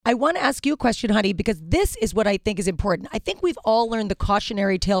I want to ask you a question, honey, because this is what I think is important. I think we've all learned the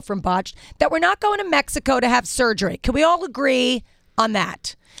cautionary tale from Botched that we're not going to Mexico to have surgery. Can we all agree on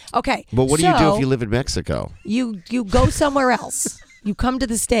that? Okay. But what do you do if you live in Mexico? You go somewhere else. You come to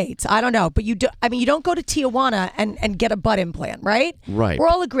the States. I don't know. But you don't go to Tijuana and get a butt implant, right? Right. We're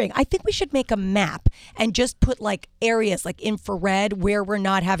all agreeing. I think we should make a map and just put like areas like infrared where we're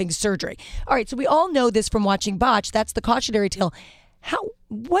not having surgery. All right. So we all know this from watching Botched. That's the cautionary tale.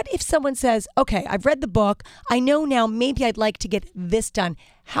 What if someone says, okay, I've read the book. I know now maybe I'd like to get this done.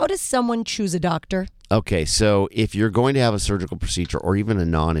 How does someone choose a doctor? Okay, so if you're going to have a surgical procedure or even a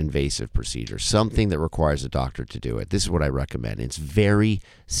non-invasive procedure, something that requires a doctor to do it, this is what I recommend. It's very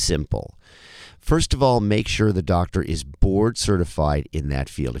simple. First of all, make sure the doctor is board certified in that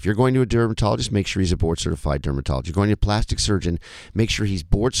field. If you're going to a dermatologist, make sure he's a board certified dermatologist. You're going to a plastic surgeon, make sure he's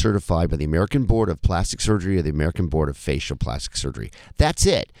board certified by the American Board of Plastic Surgery or the American Board of Facial Plastic Surgery. That's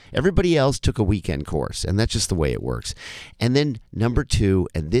it. Everybody else took a weekend course, and that's just the way it works. And then number two,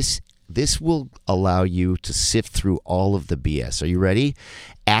 and this will allow you to sift through all of the BS. Are you ready?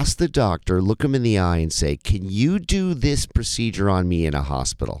 Ask the doctor, look him in the eye and say, can you do this procedure on me in a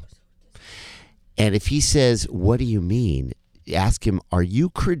hospital? And if he says, what do you mean? Ask him, are you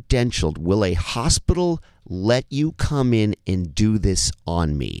credentialed? Will a hospital let you come in and do this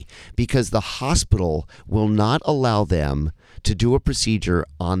on me? Because the hospital will not allow them to do a procedure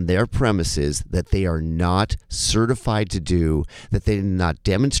on their premises that they are not certified to do, that they have not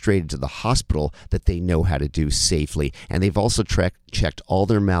demonstrated to the hospital that they know how to do safely. And they've also checked all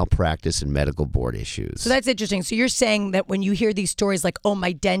their malpractice and medical board issues. So that's interesting. So you're saying that when you hear these stories like, oh,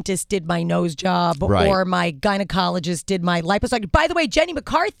 my dentist did my nose job, right, or my gynecologist did my liposuction. By the way, Jenny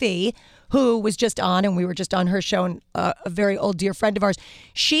McCarthy, who was just on, and we were just on her show, and a very old dear friend of ours,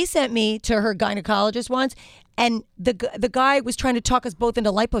 she sent me to her gynecologist once, and the guy was trying to talk us both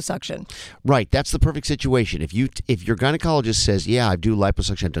into liposuction. Right. That's the perfect situation. If your gynecologist says, yeah, I do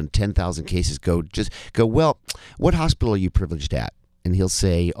liposuction, I've done 10,000 cases, go, well, what hospital are you privileged at? And he'll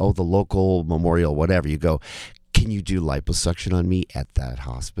say, oh, the local Memorial, whatever. You go, can you do liposuction on me at that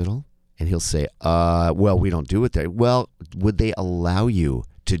hospital? And he'll say, well, we don't do it there. Well, would they allow you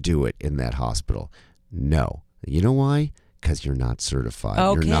to do it in that hospital? No. You know why? Because you're not certified.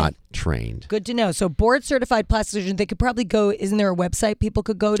 Okay. You're not trained. Good to know. So board certified plastic surgeon, they could probably go, isn't there a website people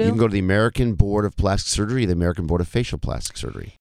could go to? You can go to the American Board of Plastic Surgery, the American Board of Facial Plastic Surgery.